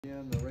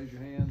Again, raise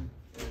your hand,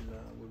 and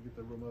we'll get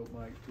the remote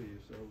mic to you.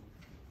 So,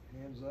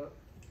 hands up.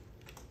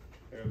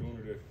 Hey, how's it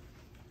today?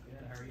 Good,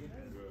 how are you?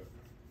 Good.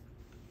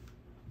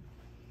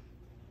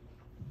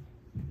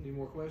 Any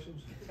more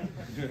questions?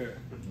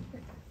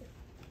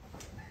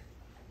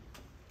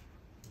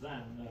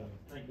 Zion,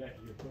 think back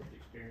to your first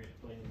experience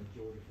playing in the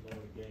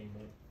Georgia-Florida game.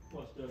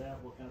 What stood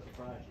out? What kind of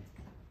surprised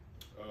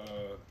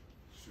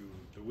you?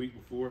 The week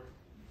before,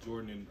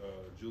 Jordan and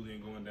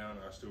Julian going down,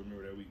 I still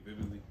remember that week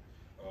vividly.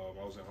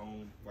 I was at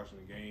home watching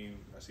the game.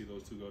 I see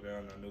those two go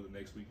down. And I know the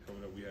next week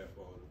coming up, we have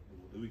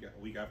the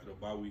week after the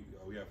bye week,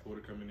 we have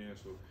Florida coming in.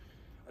 So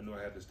I knew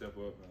I had to step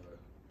up.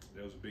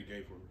 That was a big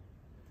game for me.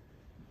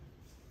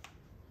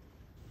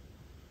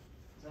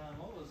 Zion,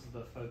 what was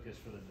the focus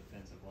for the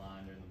defensive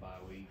line during the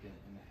bye week,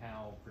 and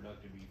how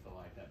productive do you feel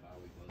like that bye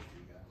week was for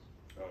you guys?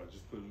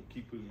 Just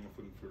keep putting my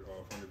foot in front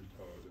of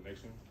the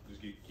next one.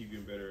 Just keep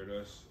getting better at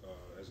us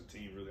as a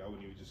team. Really, I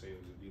wouldn't even just say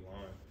it was a D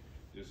line.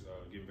 Just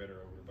getting better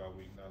over the bye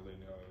week, not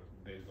letting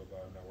days go by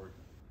not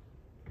working.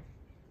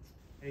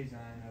 Hey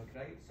Zion,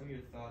 could I get some of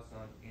your thoughts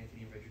on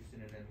Anthony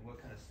Richardson, and then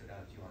what kind of stood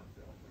out to you on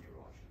film when you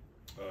were watching?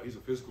 He's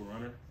a physical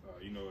runner.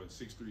 At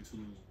 6'3",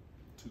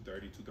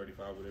 230,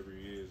 235, whatever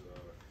he is.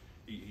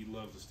 He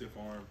loves the stiff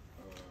arm.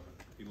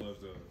 He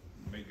loves to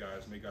make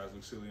guys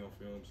look silly on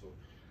film. So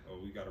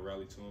we got to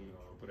rally to him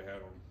and put a hat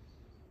on him.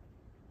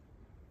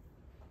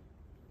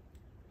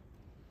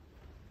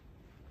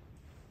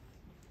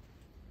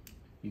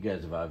 You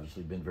guys have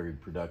obviously been very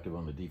productive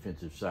on the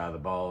defensive side of the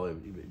ball.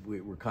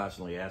 We're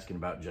constantly asking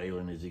about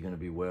Jalen. Is he going to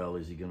be well?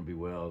 Is he going to be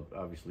well?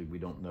 Obviously, we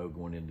don't know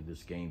going into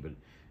this game, but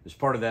is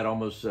part of that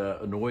almost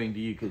annoying to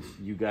you because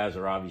you guys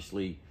are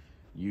obviously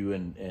you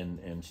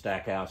and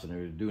Stackhouse and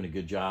they're doing a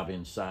good job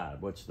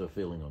inside. What's the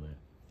feeling on that?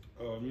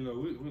 We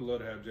love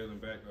to have Jalen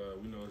back.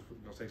 We know it's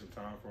going to take some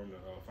time for him to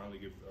finally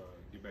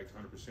get back to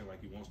 100% like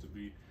he wants to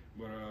be.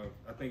 But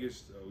I think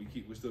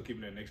we're still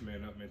keeping that next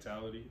man up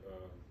mentality.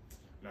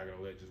 Not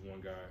gonna let just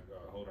one guy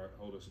hold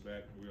us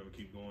back. We're gonna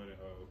keep going and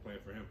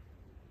playing for him.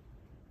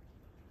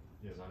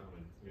 Yes, I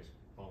guess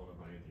following up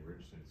on Anthony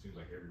Richardson, it seems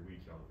like every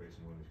week y'all are facing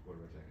one of these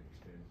quarterbacks that can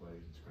extend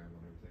plays and scramble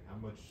and everything. How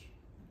much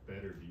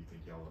better do you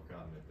think y'all have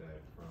gotten at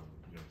that from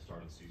the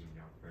start of the season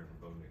when y'all preparing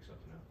for Bo Nix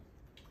up to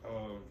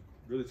now?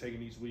 Really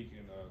taking each week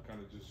and kind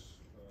of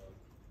just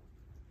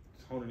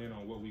honing in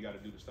on what we got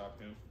to do to stop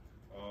him.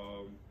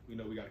 We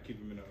got to keep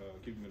him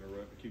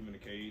in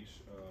the cage.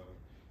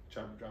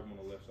 Drop him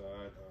on the left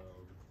side.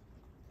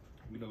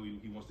 We know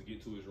he wants to get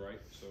to his right,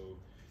 so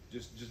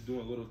just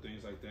doing little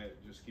things like that,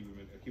 just keep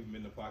him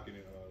in the pocket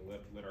and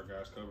let our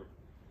guys cover.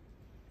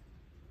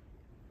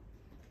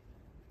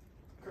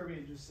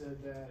 Kirby had just said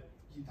that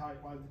he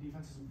talked why the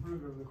defense has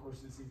improved over the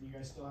course of the season. You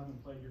guys still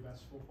haven't played your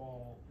best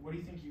football. What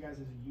do you think you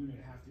guys as a unit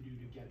have to do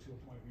to get to a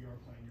point where you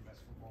are playing your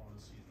best football in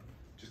the season?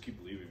 Just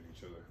keep believing in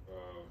each other,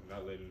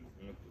 not letting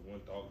one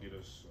thought get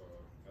us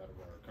out of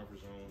our comfort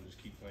zone. Just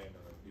keep playing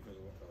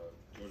defensive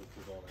Georgia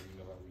football like we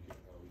know how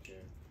we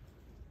can.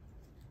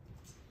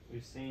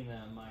 We've seen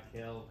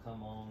Michael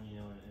come on,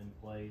 and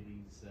play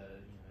these,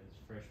 his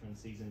freshman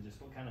season.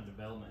 Just what kind of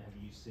development have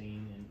you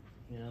seen in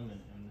him,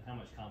 and how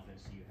much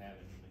confidence do you have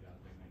in him to go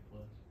out there and make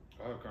plays?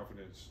 I have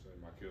confidence in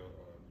Michael.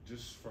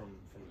 Just from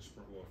the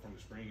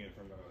spring and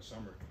from the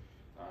summer,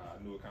 I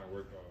knew what kind of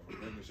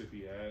workmanship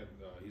he had.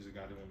 He's a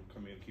guy that want to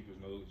come in, keep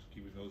his nose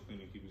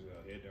clean, and keep his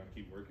head down, and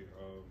keep working.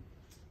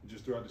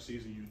 Just throughout the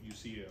season, you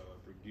see it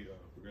get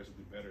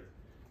progressively better.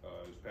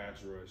 His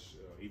pass rush,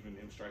 even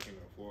him striking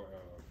in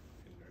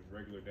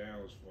regular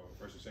downs,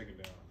 first and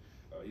second down,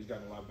 he's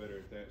gotten a lot better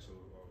at that. So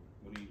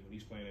when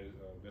he's playing at his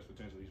best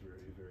potential, he's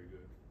very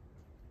good.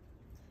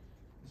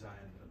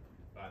 Zion,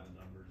 by the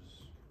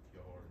numbers,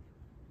 y'all are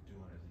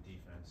doing as a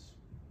defense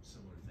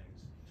similar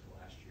things to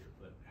last year.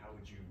 But how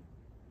would you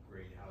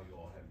grade how you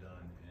all have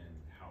done, and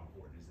how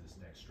important is this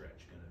next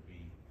stretch going to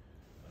be,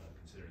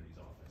 considering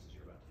these offenses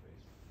you're about to face?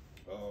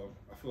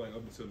 I feel like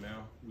up until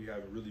now, we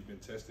haven't really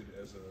been tested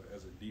as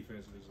a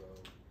defense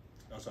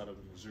outside of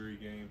the Missouri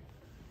game.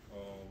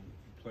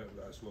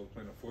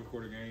 Playing a fourth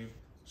quarter game,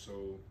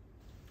 so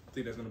I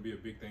think that's going to be a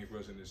big thing for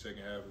us in the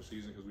second half of the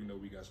season because we know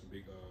we got some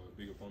big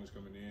opponents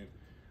coming in.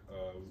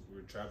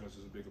 We're traveling to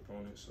some big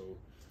opponents, so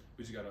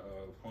we just got to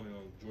hone in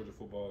on Georgia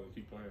football and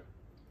keep playing.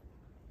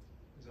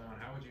 Zion,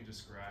 how would you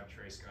describe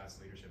Trey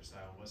Scott's leadership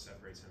style? What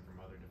separates him from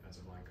other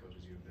defensive line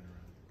coaches you've been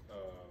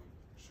around?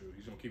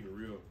 He's going to keep it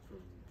real from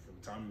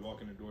the time you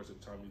walk in the doors to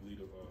the time you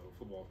lead a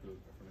football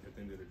field. At the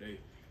end of the day,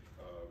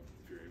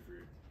 if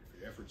your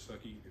effort's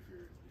sucky, if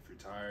you're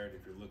tired,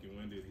 if you're looking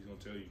winded, he's gonna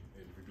tell you.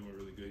 And if you're doing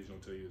really good, he's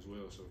gonna tell you as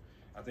well. So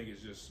I think it's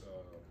just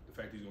the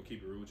fact that he's gonna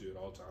keep it real with you at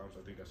all times.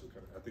 I think that's what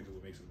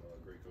makes him a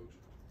great coach.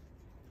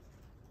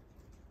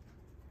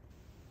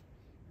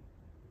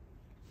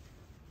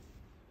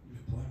 You've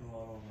been playing a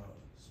lot on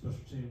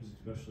special teams,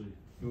 especially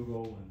field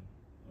goal and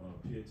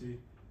PAT.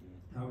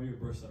 How have you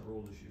embraced that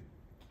role this year?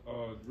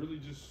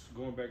 Really just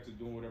going back to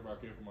doing whatever I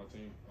can for my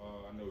team.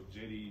 I know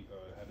JD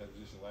had that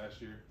position last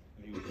year, and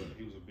and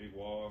he was a big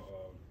wall.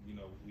 You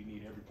know, we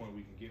need every point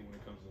we can get when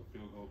it comes to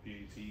field goal,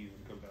 PATs,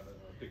 when it comes down to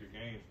thicker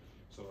games.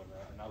 So,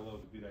 and I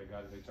love to be that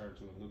guy that they turn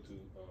to and look to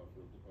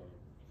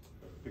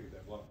pick up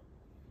that block.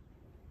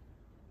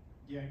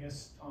 Yeah, I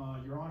guess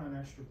you're on an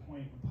extra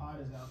point. When Pod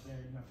is out there,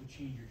 you have to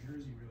change your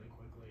jersey really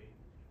quickly.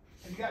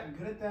 Have you gotten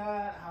good at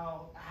that?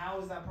 How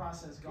has that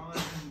process gone?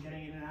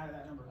 Getting in and out of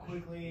that number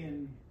quickly,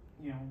 and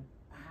you know,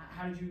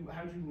 how did you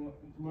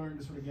learn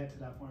to sort of get to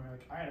that point where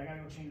like, all right, I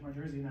gotta go change my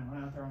jersey and then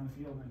run out there on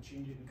the field and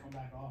change it and come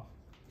back off?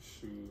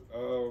 Shoot.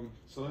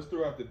 So let's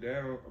throughout the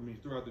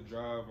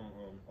drive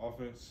on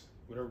offense,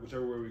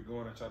 whichever way we're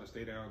going, I try to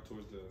stay down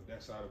towards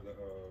that side of the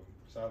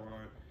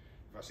sideline.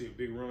 If I see a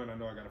big run, I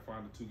know I got to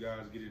find the two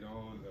guys, get it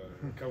on,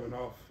 coming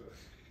off.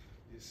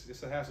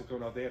 It's a hassle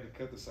coming off. They had to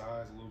cut the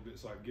sides a little bit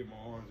so I can get my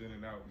arms in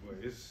and out, but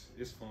it's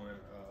fun.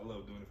 I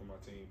love doing it for my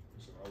team,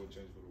 so I wouldn't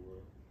change it for the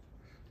world.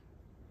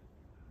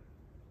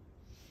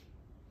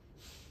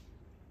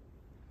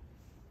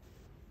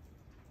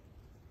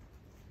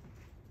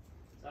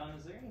 Zion,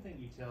 is there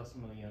anything you tell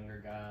some of the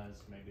younger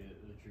guys, maybe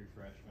the true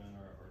freshmen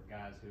or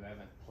guys who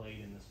haven't played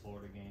in this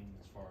Florida game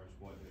as far as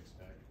what to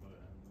expect when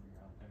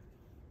you're out there?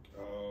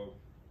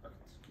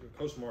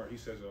 Coach Smart, he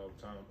says it all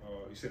the time.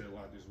 He said it a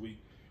lot this week.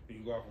 When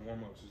you go out for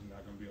warm-ups, there's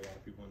not going to be a lot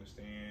of people in the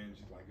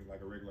stands, like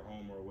a regular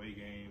home or away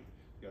game.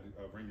 You got to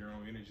bring your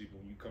own energy.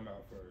 But when you come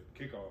out for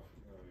kickoff,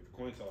 the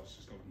coin toss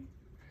is going to be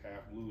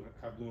half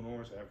blue and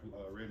orange, half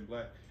red and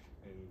black,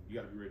 and you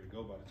got to be ready to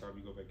go by the time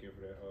you go back in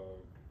for that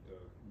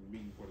the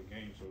meeting for the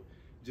game. So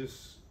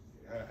just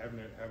having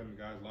the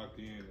guys locked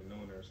in and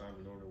knowing their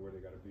assignment, knowing where they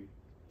got to be.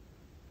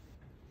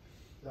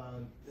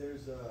 Don,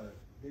 there's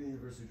being the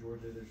University of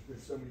Georgia,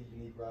 there's so many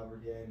unique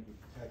rivalry games with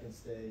Tech and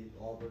State,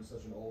 Auburn's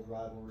such an old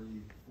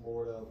rivalry,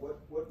 Florida.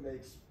 What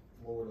makes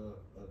Florida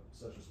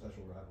such a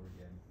special rivalry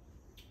game?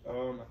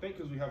 I think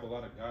because we have a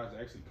lot of guys that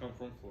actually come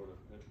from Florida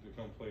that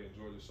come play in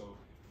Georgia, so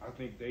I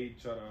think they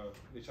try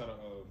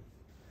to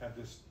have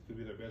this to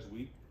be their best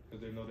week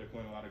because they know they're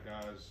playing a lot of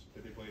guys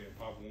that they play in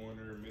Pop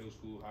Warner, middle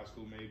school, high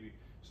school maybe.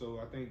 So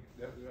I think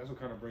that's what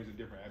kind of brings a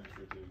different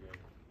atmosphere to the game.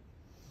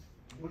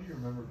 What do you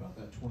remember about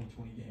that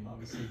 2020 game?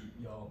 Obviously,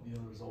 y'all, the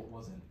end result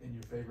wasn't in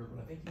your favor,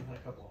 but I think you had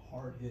a couple of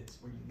hard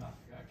hits where you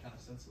knocked the guy kind of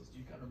senseless. Do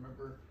you kind of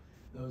remember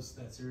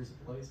that series of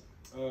plays?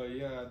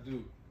 Yeah, I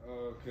do.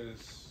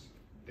 Because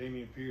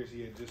Damian Pierce,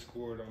 he had just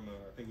scored on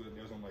I think it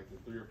was on like the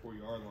 3 or 4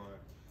 yard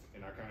line,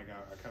 and I kind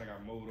of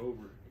got mowed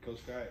over. And Coach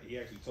Scott, he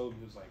actually told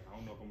me, he was like, I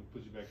don't know if I'm gonna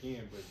put you back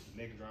in, but the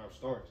next drive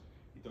starts.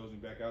 He throws me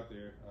back out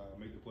there,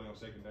 make the play on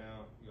second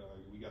down.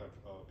 We got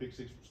a pick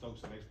 6 from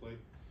Stokes the next play.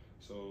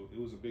 So it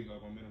was a big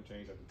momentum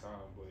change at the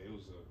time, but it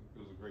was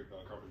a great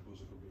confidence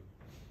booster for me.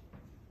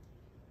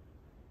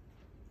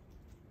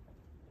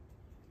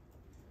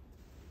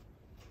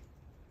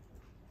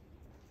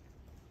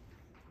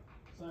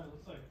 So it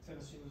looks like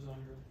Tennessee was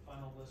on your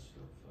final list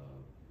of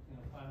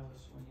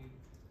finalists when you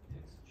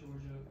picked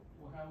Georgia.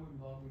 Well, how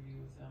involved were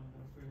you with them in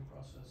the recruiting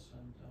process,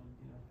 and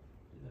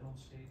did that home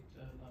state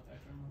not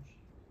factor in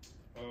much?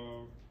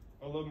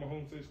 I love my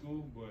home state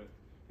school, but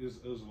it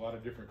was a lot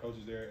of different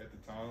coaches there at the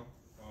time.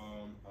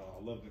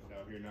 I loved it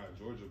down here now in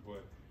Georgia,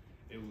 but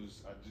I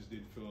just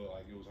didn't feel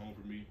like it was home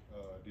for me.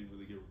 Didn't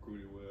really get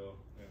recruited well,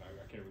 and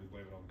I can't really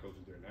blame it on the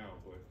coaches there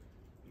now, but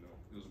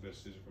it was the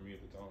best decision for me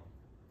at the time.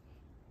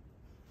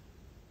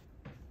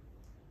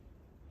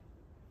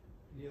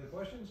 Any other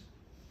questions?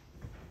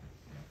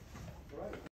 All right.